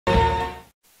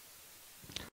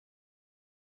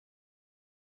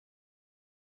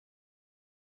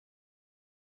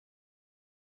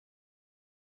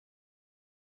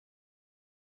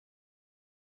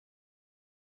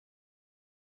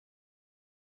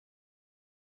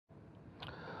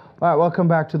All right, welcome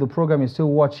back to the program. You're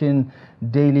still watching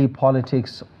Daily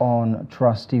Politics on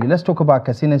Trust TV. Let's talk about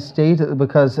Katsina State,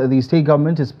 because the state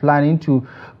government is planning to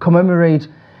commemorate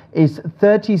its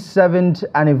 37th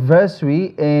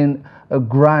anniversary in a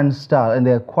grand style. And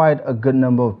there are quite a good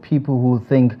number of people who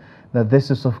think that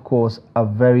this is, of course, a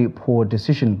very poor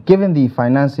decision. Given the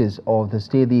finances of the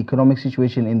state, the economic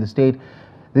situation in the state,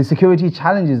 the security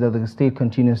challenges that the state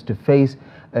continues to face,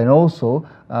 and also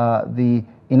the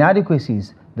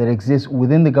inadequacies that exist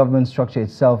within the government structure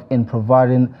itself in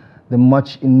providing the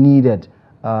much needed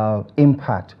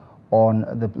impact on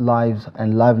the lives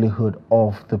and livelihood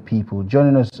of the people.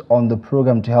 Joining us on the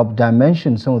program to help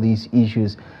dimension some of these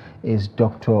issues is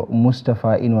Dr.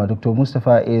 Mustapha Inuwa. Dr.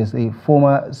 Mustapha is a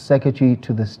former secretary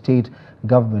to the state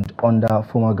government under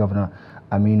former Governor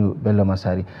Aminu Bello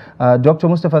Masari. Dr.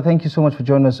 Mustapha, thank you so much for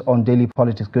joining us on Daily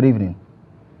Politics. Good evening.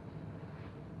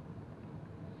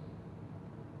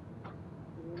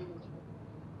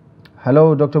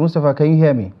 Hello, Dr. Mustapha, can you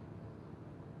hear me?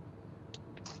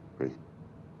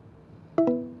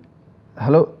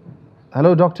 Hello,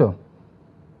 doctor.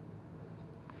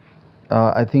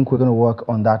 I think we're going to work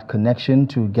on that connection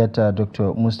to get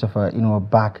Dr. Mustapha Inuwa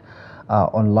back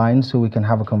online so we can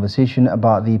have a conversation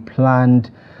about the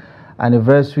planned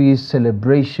anniversary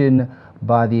celebration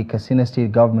by the Katsina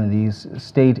State Government. The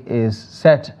state is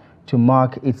set to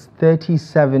mark its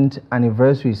 37th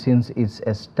anniversary since its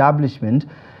establishment.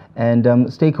 And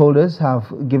stakeholders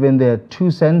have given their 2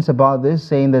 cents about this,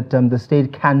 saying that the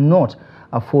state cannot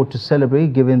afford to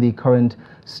celebrate given the current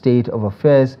state of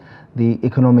affairs, the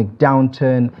economic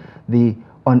downturn, the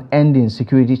unending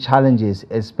security challenges,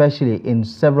 especially in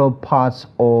several parts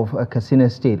of Katsina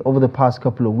State. Over the past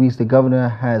couple of weeks, the governor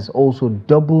has also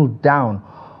doubled down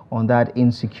on that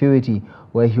insecurity,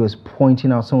 where he was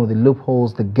pointing out some of the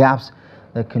loopholes, the gaps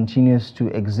that continues to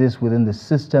exist within the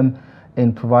system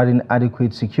in providing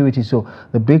adequate security. So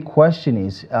the big question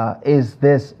is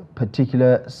this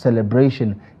particular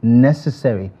celebration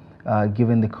necessary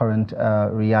given the current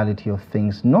reality of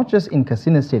things, not just in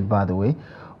Katsina State, by the way,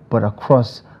 but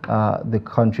across the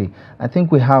country? I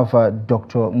think we have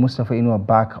Dr. Mustapha Inuwa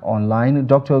back online.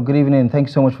 Doctor, good evening, and thank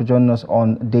you so much for joining us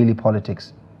on Daily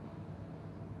Politics.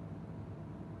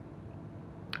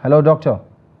 Hello, doctor.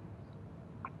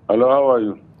 Hello, how are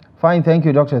you? Fine, thank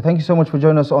you, doctor. Thank you so much for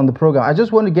joining us on the program. I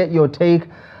just want to get your take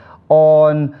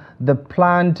on the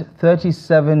planned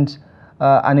 37th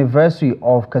anniversary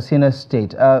of Katsina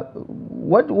State.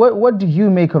 What do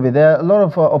you make of it? There are a lot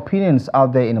of opinions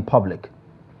out there in the public.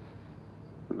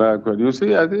 You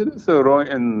see, I think it's wrong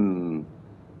in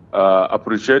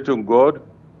appreciating God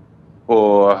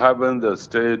for having the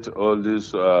state all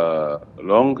this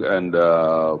long and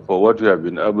for what we have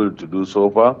been able to do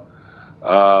so far.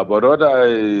 But what I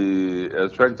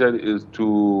expected is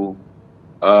to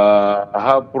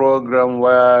have program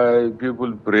where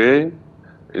people pray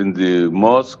in the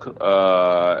mosque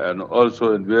and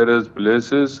also in various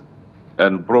places,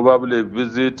 and probably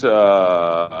visit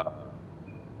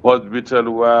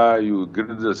hospital where you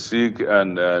greet the sick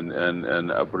and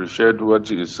appreciate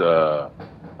what is they're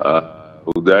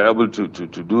able to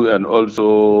do, and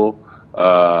also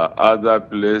other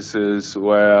places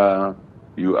where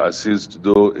you assist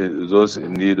those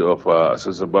in need of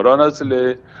assistance. But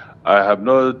honestly, I'm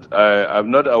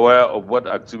not aware of what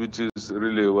activities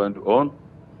really went on.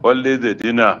 Only the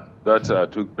dinner that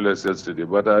took place yesterday.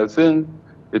 But I think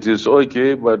it is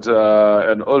okay. But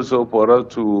and also for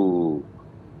us to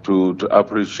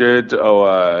appreciate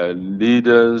our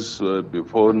leaders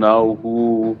before now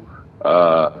who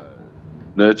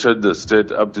nurtured the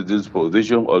state up to this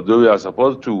position. Although we are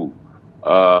supposed to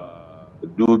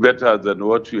do better than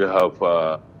what we have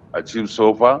achieved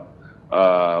so far,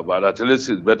 but at least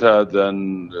it's better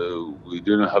than we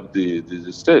didn't have the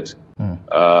state.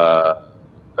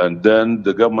 And then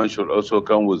the government should also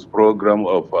come with program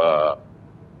of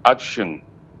action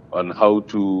on how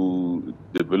to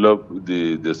develop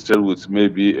the state with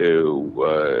maybe a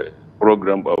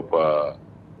program of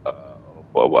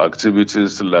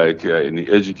activities like in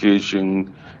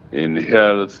education, in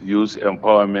health, youth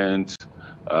empowerment,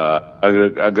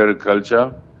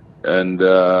 agriculture, and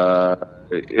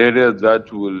areas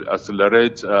that will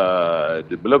accelerate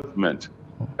development,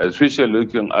 especially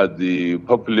looking at the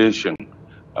population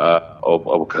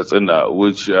of Katsina,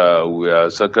 which we are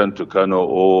second to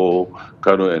Kano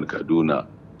and Kaduna.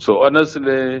 So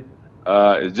honestly,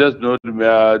 it's just not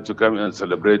mere to come and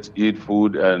celebrate, eat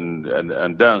food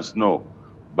and dance, no.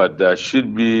 But there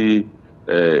should be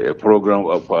a program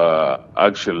of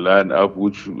action lined up,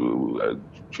 which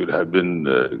should have been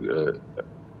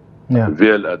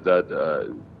revealed at that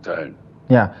time.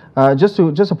 Yeah, just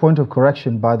a point of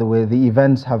correction, by the way, the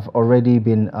events have already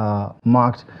been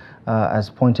marked, as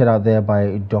pointed out there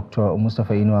by Dr.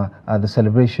 Mustapha Inuwa, the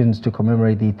celebrations to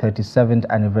commemorate the 37th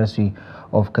anniversary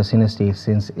of Katsina State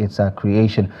since its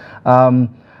creation. I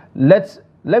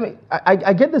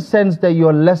get the sense that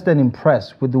you're less than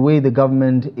impressed with the way the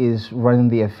government is running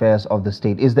the affairs of the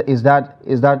state. Is that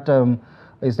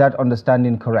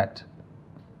understanding correct?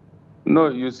 No,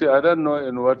 you see, I don't know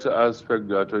in what aspect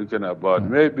you are talking about.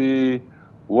 Maybe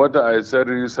what I said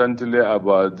recently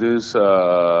about this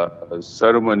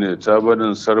ceremony,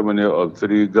 turban ceremony of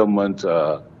three government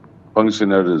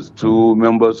functionaries, two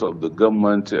members of the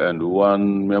government and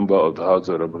one member of the House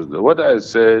of Representatives. What I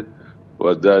said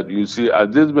was that, you see,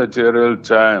 at this material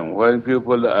time, when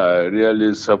people are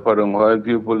really suffering, when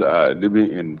people are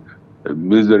living in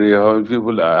misery, when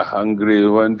people are hungry,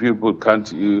 when people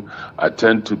can't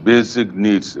attend to basic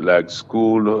needs like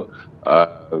school,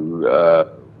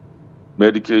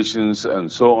 medications,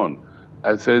 and so on.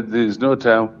 I said there is no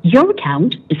time. Your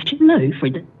account is too low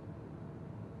for the...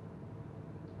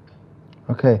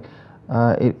 Okay.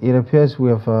 It appears we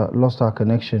have lost our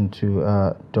connection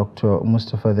to Dr.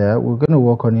 Mustapha there. We're going to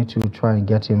work on it to try and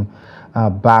get him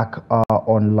back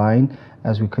online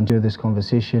as we continue this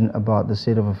conversation about the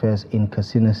state of affairs in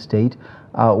Katsina State,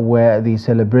 where the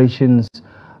celebrations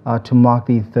to mark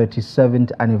the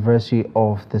 37th anniversary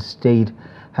of the state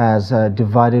has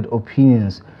divided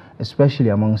opinions, especially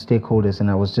among stakeholders. And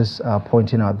I was just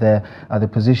pointing out there the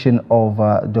position of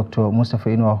Dr. Mustapha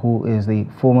Inuwa, who is the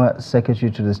former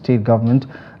secretary to the state government,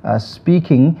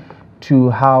 speaking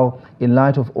to how, in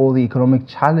light of all the economic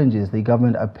challenges, the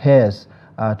government appears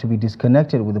to be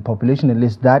disconnected with the population. At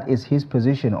least that is his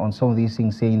position on some of these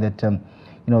things, saying that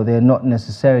they're not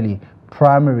necessarily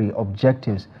primary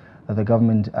objectives that the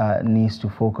government needs to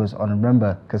focus on.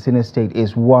 Remember, Katsina State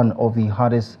is one of the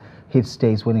hardest hit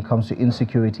states when it comes to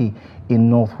insecurity in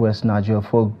northwest Nigeria.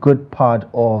 For a good part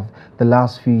of the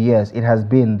last few years, it has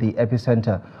been the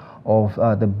epicenter of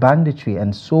the banditry,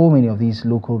 and so many of these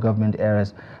local government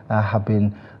areas have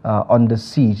been under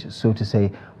siege, so to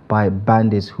say, by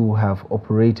bandits who have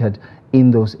operated in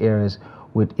those areas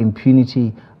with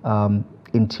impunity,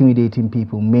 intimidating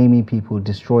people, maiming people,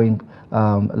 destroying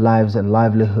lives and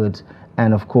livelihoods.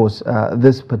 And of course,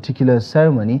 this particular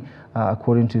ceremony,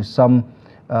 according to some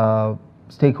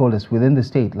stakeholders within the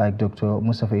state, like Dr.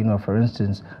 Mustapha Inuwa, for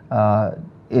instance,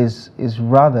 is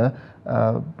rather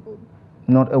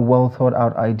not a well thought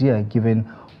out idea, given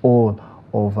all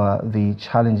of the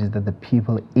challenges that the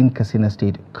people in Katsina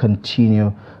State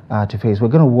continue to face. We're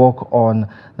going to work on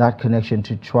that connection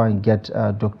to try and get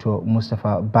Dr.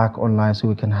 Mustapha back online so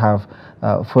we can have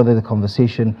further the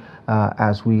conversation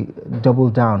as we double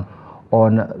down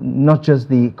on not just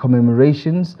the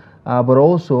commemorations, but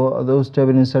also those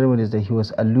turban ceremonies that he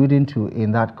was alluding to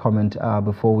in that comment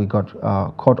before we got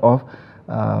cut off.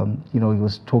 He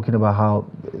was talking about how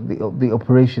the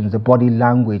operations, the body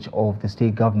language of the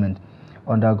state government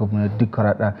under Governor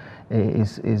Dikkarata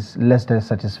is less than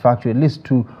satisfactory, at least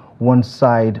to one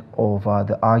side of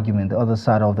the argument. The other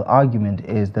side of the argument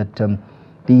is that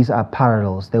these are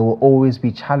parallels. There will always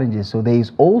be challenges. So there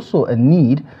is also a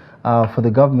need for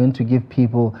the government to give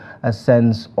people a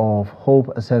sense of hope,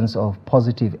 a sense of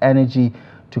positive energy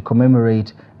to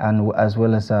commemorate, and as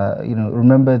well as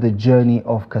remember the journey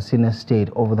of Katsina State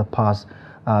over the past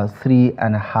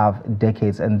 3.5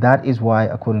 decades. And that is why,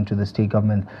 according to the state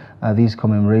government, these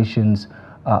commemorations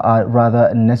are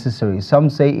rather necessary. Some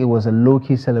say it was a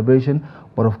low-key celebration,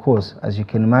 but of course, as you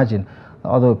can imagine,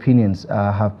 other opinions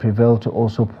have prevailed to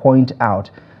also point out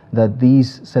that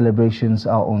these celebrations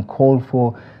are uncalled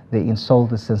for. They insult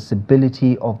the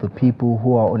sensibility of the people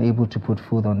who are unable to put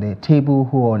food on their table,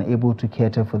 who are unable to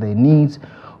cater for their needs,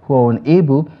 who are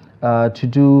unable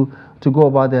to go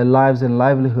about their lives and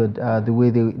livelihood the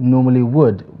way they normally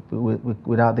would,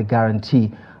 without the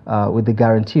guarantee, with the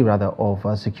guarantee rather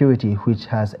of security, which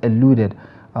has eluded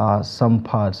some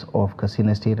parts of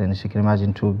Katsina State, and as you can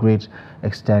imagine, to a great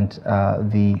extent,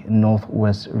 the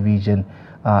northwest region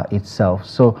itself.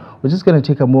 So we're just going to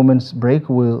take a moment's break.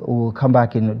 We'll come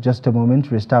back in just a moment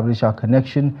to establish our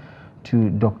connection to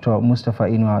Dr. Mustapha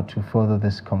Inuwa to further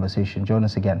this conversation. Join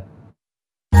us again.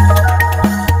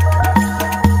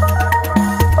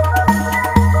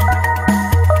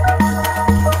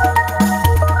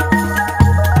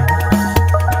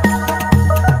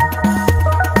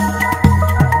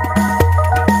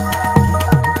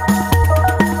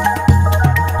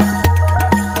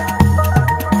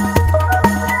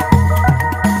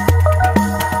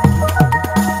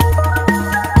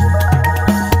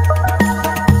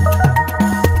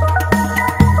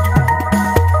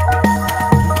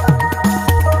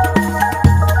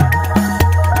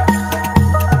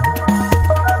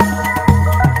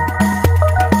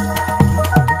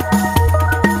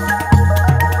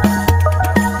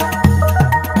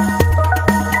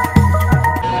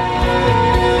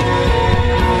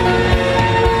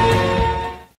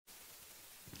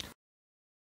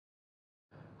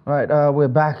 All right, we're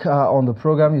back on the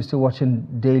program. You're still watching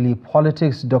Daily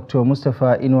Politics. Dr.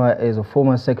 Mustapha Inuwa is a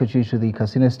former secretary to the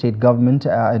Katsina State Government,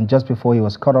 and just before he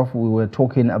was cut off, we were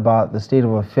talking about the state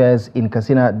of affairs in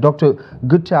Katsina. Doctor,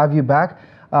 good to have you back.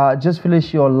 Just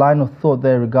finish your line of thought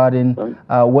there regarding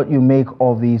what you make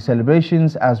of the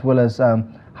celebrations, as well as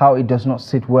how it does not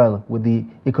sit well with the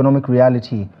economic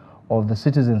reality of the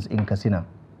citizens in Katsina.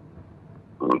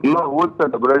 No, what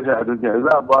celebration? I don't know. Is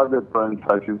that about the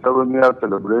 27-year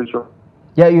celebration?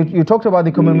 Yeah, you talked about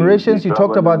the commemorations. You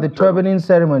talked about the turbaning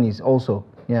ceremonies also.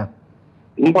 Yeah.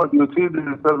 No, you see,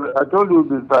 I told you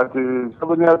the 37-year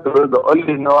celebration. The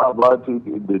only know about it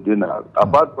is the dinner.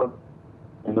 Apart from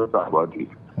about it.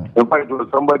 In fact, it was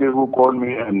somebody who called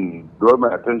me and drew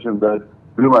my attention that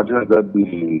there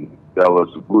was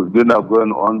good dinner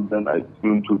going on. Then I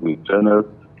tuned to the channel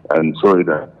and saw it.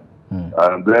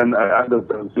 And then I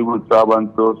understand civil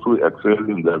servants, those who excel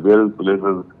in their various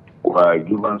places, were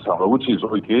given some, which is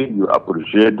okay. You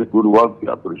appreciate good work, you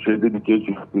appreciate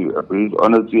dedication, you appreciate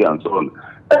honesty, and so on.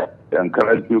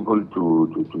 Encourage people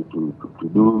to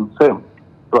do the same.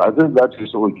 So I think that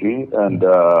is okay. And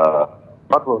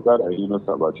part of that, I know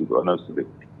about it, honestly.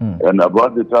 And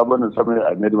about the turban and something,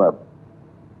 I made the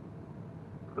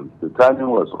timing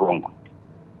was wrong.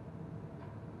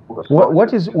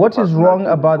 What is wrong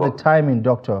about the timing,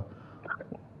 Doctor?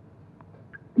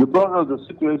 Because of the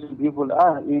situation people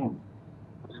are in.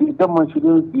 See, someone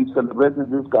shouldn't be celebrating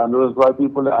this kind of why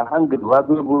people are hungry, why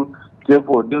people stay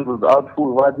for days without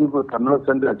food, why people cannot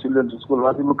send their children to school,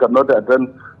 why people cannot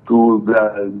attend to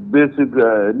their basic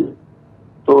needs.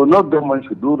 So not government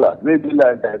should do that. Maybe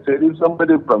like I said, if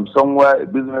somebody from somewhere, a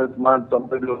businessman,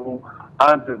 somebody who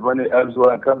earns his money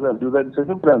elsewhere comes and do that, it's a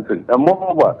different thing. And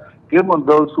moreover, even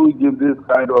those who give this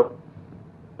kind of,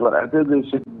 but I think they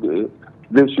should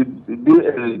do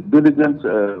a diligent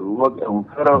work and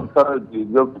thorough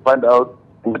to find out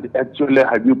what actually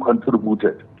have you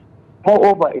contributed.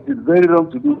 Moreover, it is very wrong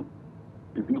to do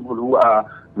to people who are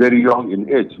very young in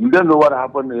age. You don't know what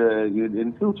happened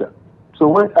in future. So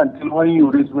wait until when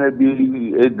you reach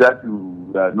maybe age that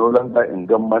you are no longer in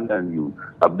government and you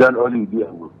have done all you do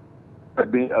and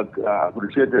have been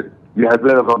appreciated, you have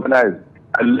been recognized,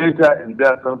 and later in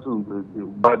there something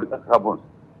bad happens.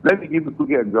 Let me give you a quick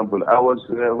example. When I was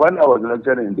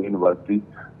lecturing in the university,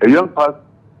 a young person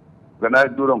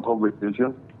organized during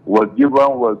conversation was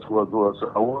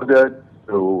awarded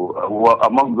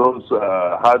among those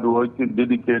hardworking,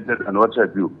 dedicated, and what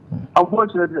have you.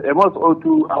 Unfortunately, a month or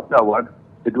two afterward,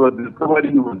 it was discovered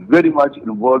he was very much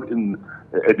involved in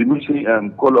admission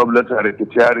and call-up letter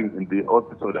racketeering in the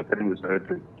office of the academic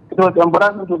secretary. It was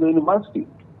embarrassing to the university.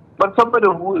 But somebody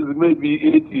who is maybe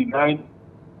 89,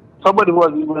 somebody who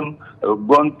has even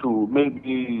gone to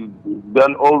maybe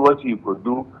done all what he could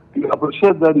do, you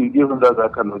appreciate that you give him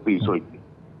that kind of thing. So,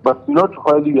 but not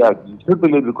while you are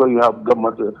simply because you have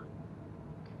government.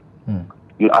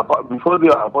 Before they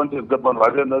are appointed government, why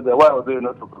are they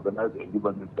not organized and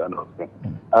given this kind of thing?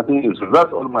 I think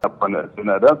that's all my opinion. And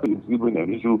I don't think it's even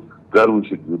an issue that we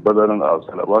should be bothering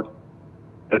ourselves about.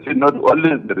 I think not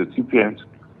only the recipients,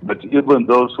 but even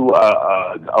those who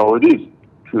are awardees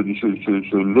should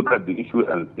look at the issue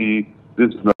and see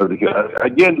this is not the case.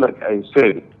 Again, like I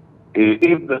said,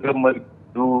 if the government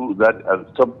do that as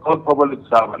some public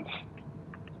servants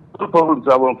from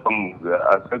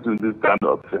assessing this kind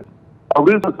of thing. I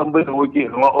wish somebody working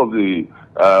in one of the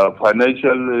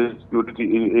financial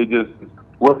security agencies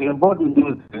was involved in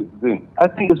this thing. I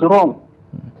think it's wrong.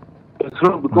 It's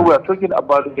wrong because we are talking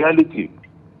about reality.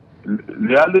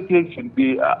 Reality should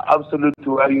be absolute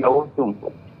to where you are working.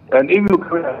 And if you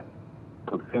create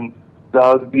something, there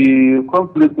will be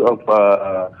conflict of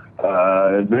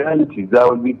reality. There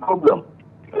will be problem.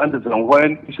 You understand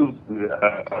when issues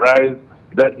arise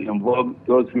that involve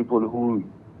those people who.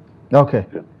 Okay.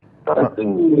 I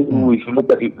think we should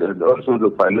look at it and also the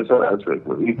financial aspect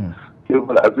of it.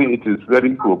 People, I think it is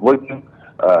very provoking.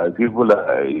 People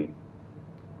are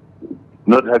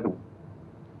not happy.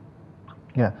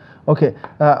 Yeah. Okay.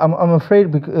 I'm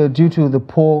afraid due to the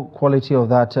poor quality of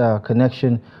that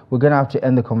connection, we're going to have to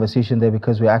end the conversation there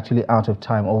because we're actually out of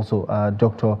time. Also,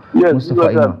 Dr. Mustapha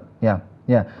Inuwa. Yeah.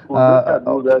 Yeah.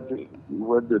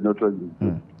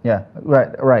 Yeah,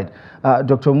 right.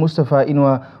 Dr. Mustapha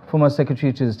Inuwa, former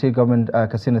Secretary to the State Government,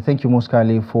 Katsina, thank you most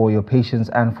kindly for your patience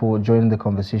and for joining the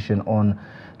conversation on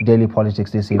Daily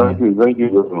Politics this evening. Thank you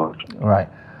very much. All right.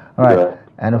 Yeah.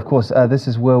 And of course, this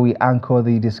is where we anchor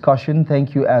the discussion.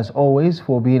 Thank you as always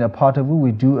for being a part of it.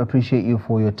 We do appreciate you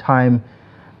for your time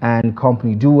and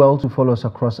company. Do well to follow us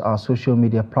across our social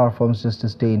media platforms just to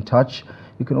stay in touch.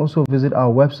 You can also visit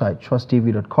our website,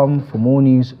 trusttv.com, for more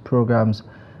news, programs,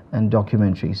 and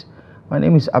documentaries. My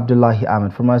name is Abdullahi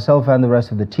Ahmed. For myself and the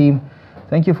rest of the team,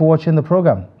 thank you for watching the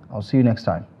program. I'll see you next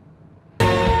time.